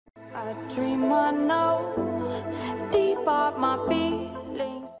I dream I know deep up my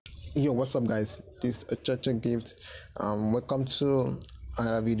feelings. Yo, what's up guys, this is Ochoochogift. Welcome to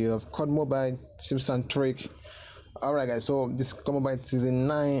another video of COD Mobile tips and trick. Alright guys, so this COD Mobile season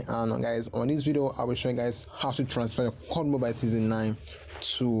 9, and guys, on this video I will show you guys how to transfer your COD Mobile season 9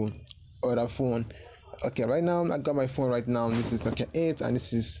 to other phone. Okay, right now I got my phone right now. This is Nokia 8 and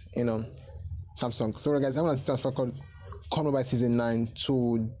this is Samsung. So guys, I'm gonna transfer COD Mobile season 9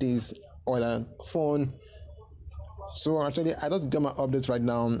 to this other phone. So actually I just got my updates right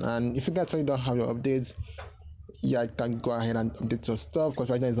now, and if you guys don't have your updates, yeah, you can go ahead and update your stuff, because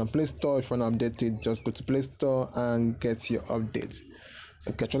right now it's on Play Store. If you want to update it, just go to Play Store and get your updates.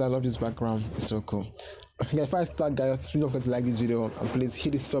 Okay, actually I love this background, it's so cool. Okay, if I start guys, please don't forget to like this video and please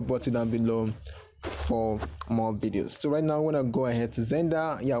hit the sub button down below for more videos. So right now we're gonna go ahead to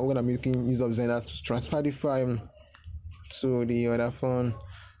Xender. Yeah, we're gonna be making use of Xender to transfer the file to the other phone.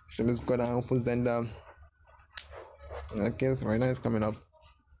 So let's go down and open Xender. Okay, so right now it's coming up.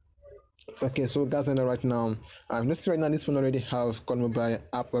 Okay, so guys, I know right now, I've noticed right now this phone already have COD Mobile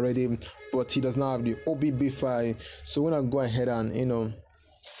app already, but he does not have the OBB file. So we're gonna go ahead and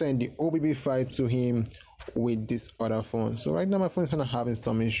send the OBB file to him with this other phone. So right now my phone is kind of having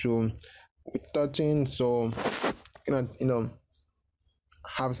some issue with touching, so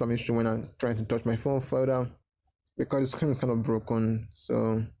have some issue when I'm trying to touch my phone further, because the screen is kind of broken.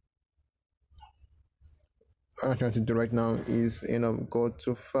 So what I'm trying to do right now is go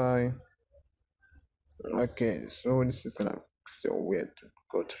to file. Okay, so this is kind of still weird to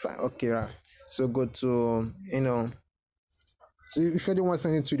go to file. Okay, right, so go to so if you don't want to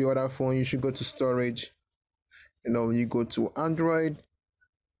send it to the other phone, you should go to storage. You go to Android,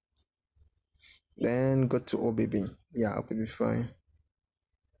 then go to OBB. Yeah, OBB file.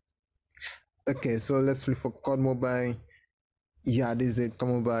 Okay, so let's look for COD Mobile. Yeah, this is it, COD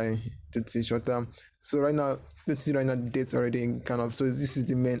Mobile. It's shorter. So right now, let's see right now the dates already kind of. So this is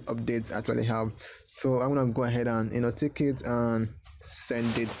the main updates I actually have. So I'm gonna go ahead and take it and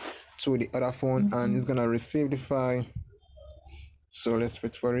send it to the other phone, and it's gonna receive the file. So let's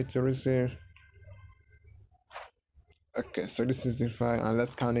wait for it to receive. Okay, so this is the file, and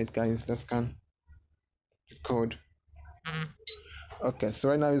let's scan it, guys. Let's scan the code. Okay, so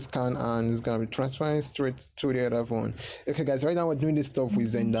right now it's scanned and it's gonna be transferring straight to the other phone. Okay guys, right now we're doing this stuff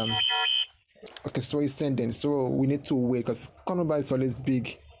with Xender. Okay, so it's sending, so we need to wait, because COD Mobile is always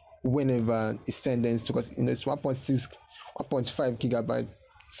big whenever it's sending, because it's 1.5 gigabyte,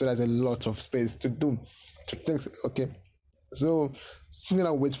 so there's a lot of space to do things. Okay, so we're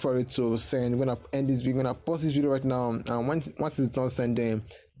gonna wait for it to send. We're gonna end this video, we're gonna pause this video right now, and once it's done sending,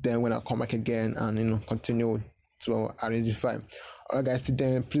 then we're gonna come back again and continue to arrange the file. Alright guys, till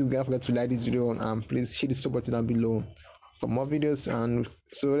then, please don't forget to like this video and please hit the sub button down below for more videos. And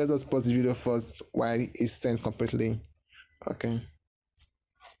so let's just pause the video first while it's sent completely. Okay,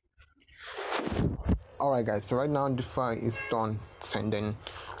 alright guys, so right now the file is done sending,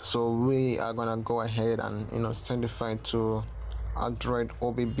 so we are gonna go ahead and send the file to Android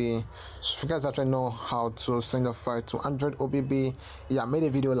OBB. So if you guys actually know how to send a file to Android OBB, yeah, I made a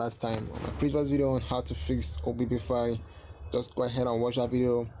video last time on my previous video on how to fix OBB file. Just go ahead and watch that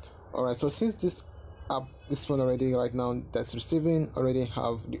video. Alright, so since this phone already right now that's receiving already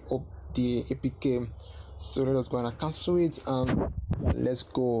have the APK, so let's go and cancel it, and let's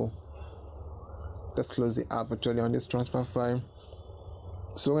close the app actually on this transfer file.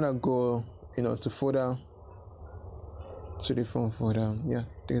 So we're gonna go to folder, to the phone folder. Yeah,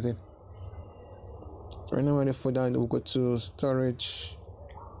 there's it. Right now in the folder, we'll go to storage.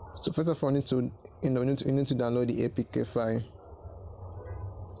 So first of all, you need to download the APK file.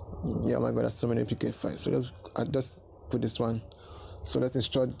 Yeah, oh my god, that's so many APK files. So I just put this one. So let's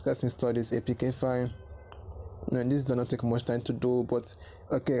install this APK file. And this does not take much time to do, but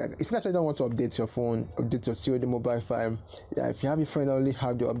okay, if you actually don't want to update your phone, update your COD Mobile file, yeah, if you have a friend that already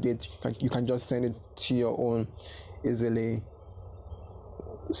have the update, you can just send it to your own easily.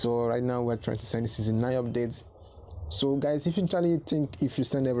 So right now we're trying to send this season 9 updates. So guys, if you actually think if you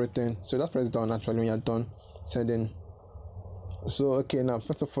send everything, so just press done actually when you're done sending. So okay, now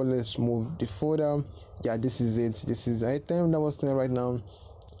first of all, let's move the folder. Yeah, this is it, this is the item that was sent right now.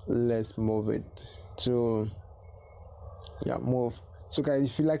 Let's move it to, yeah, move. So guys,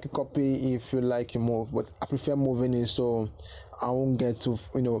 if you like a copy, if you like a move, but I prefer moving it, so I won't get to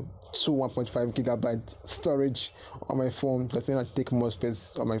 1.5 gigabyte storage on my phone, because then I take more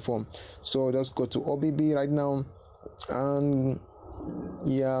space on my phone. So just go to OBB right now, and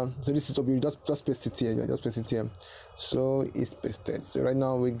yeah, so this is OBB. Just paste it here. Just paste it here. So it's pasted. So right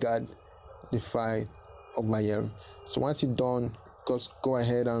now we got the file over here. So once you're done, just go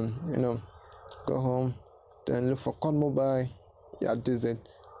ahead and go home, then look for COD Mobile. Yeah, this is it.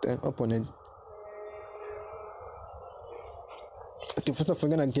 Then open it. Okay, first of all,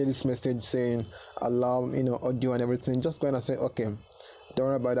 we're gonna get this message saying allow audio and everything. Just go ahead and say okay. Don't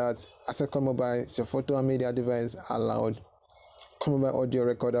worry about that. Access COD Mobile, it's your photo and media device, allowed. COD Mobile audio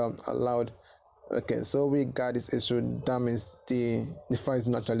recorder, allowed. Okay, so we got this issue. That means the file is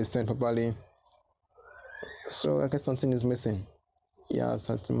not actually sent properly. So I guess something is missing. Yeah,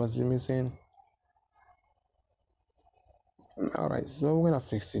 something must be missing. Alright, so we're gonna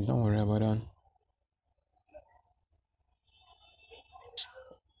fix it. Don't worry about that.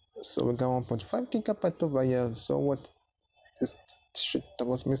 So we got 1.5 gigabyte over here. So what is shit that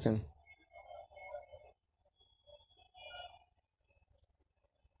was missing?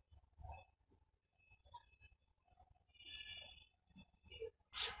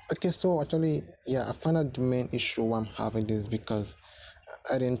 Okay, so actually, yeah, I found out the main issue I'm having this because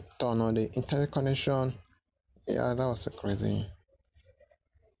I didn't turn on the internet connection. Yeah, that was so crazy.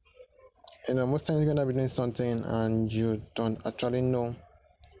 Most times you're gonna be doing something and you don't actually know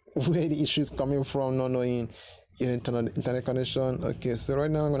where the issue is coming from, not knowing you didn't turn on the internet connection. Okay, so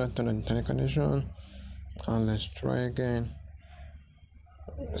right now I'm gonna turn on the internet connection and let's try again.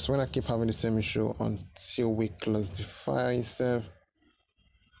 So when I keep having the same issue until we close the file itself.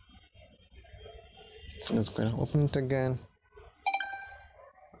 So let's go and open it again.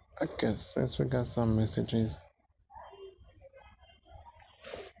 Okay, since we got some messages.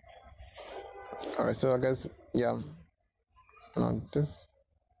 Alright, so I guess, yeah. Now this.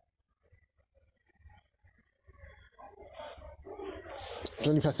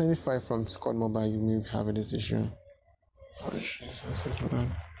 So if I send a file from COD Mobile, you may have this issue.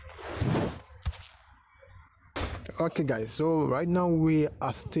 Okay guys, so right now we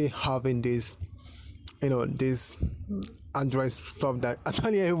are still having this this Android stuff that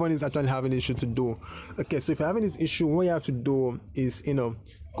actually everyone is actually having issue to do. Okay, so if you're having this issue, what you have to do is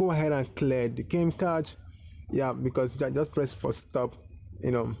go ahead and clear the game cache. Yeah, because just press for stop.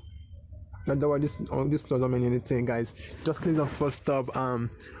 Not that this doesn't mean anything, guys. Just click on for stop.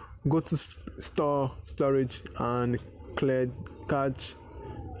 Go to storage and clear cache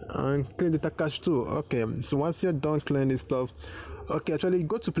and clear data cache too. Okay, so once you're done clearing this stuff, okay, actually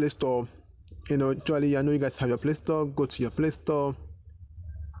go to Play Store. Actually, I know you guys have your Play Store. Go to your Play Store.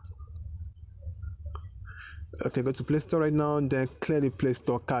 Okay, go to Play Store right now. Then clear the Play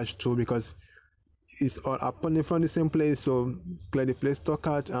Store cache too, because it's all happening from the same place. So clear the Play Store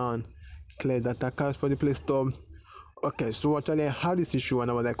cache and clear data cache for the Play Store. Okay, so actually I had this issue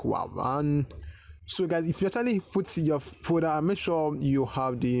and I was like, wow. And so guys, if you actually put your folder, make sure you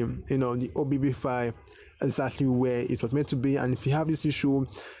have the the OBB file exactly where it was meant to be. And if you have this issue,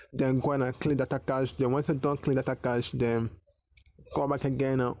 then go and clean data cache. Then once you're done clean data cache, then come back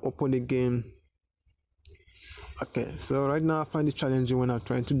again and open the game. Okay, so right now I find it challenging when I'm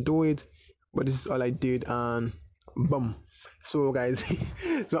trying to do it, but this is all I did, and boom. So guys,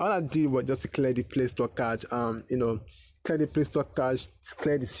 so all I did was just to clear the Play Store cache, clear the Play Store cache,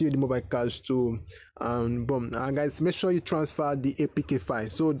 clear the COD Mobile cache too, and boom. And guys, make sure you transfer the APK file.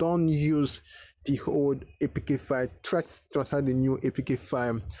 So don't use the old APK file. Try to transfer the new APK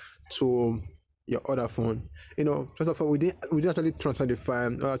file to your other phone. First of all, we didn't actually transfer the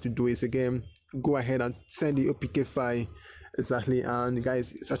file. All you have to do is again go ahead and send the APK file exactly. And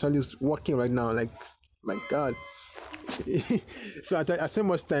guys, it's actually working right now. Like, my God. So I spent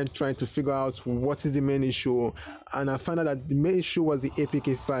much time trying to figure out what is the main issue, and I found out that the main issue was the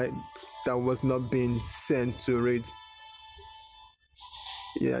APK file that was not being sent to it.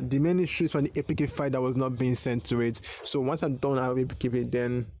 Yeah, the main issue is from the APK file that was not being sent to it. So once I'm done with APK,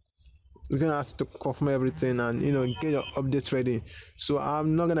 then it's gonna ask to confirm everything and get your update ready. So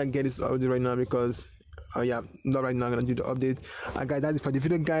I'm not gonna get this update right now because yeah, not right now. I'm gonna do the update. Guys, that's it for the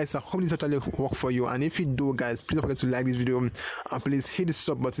video, guys. I hope this actually work for you, and if you do, guys, please don't forget to like this video and please hit the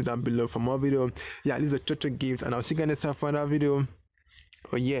sub button down below for more video. Yeah, this is Ochoochogift, and I'll see you guys next time for another video.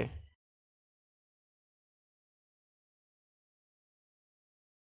 Oh yeah.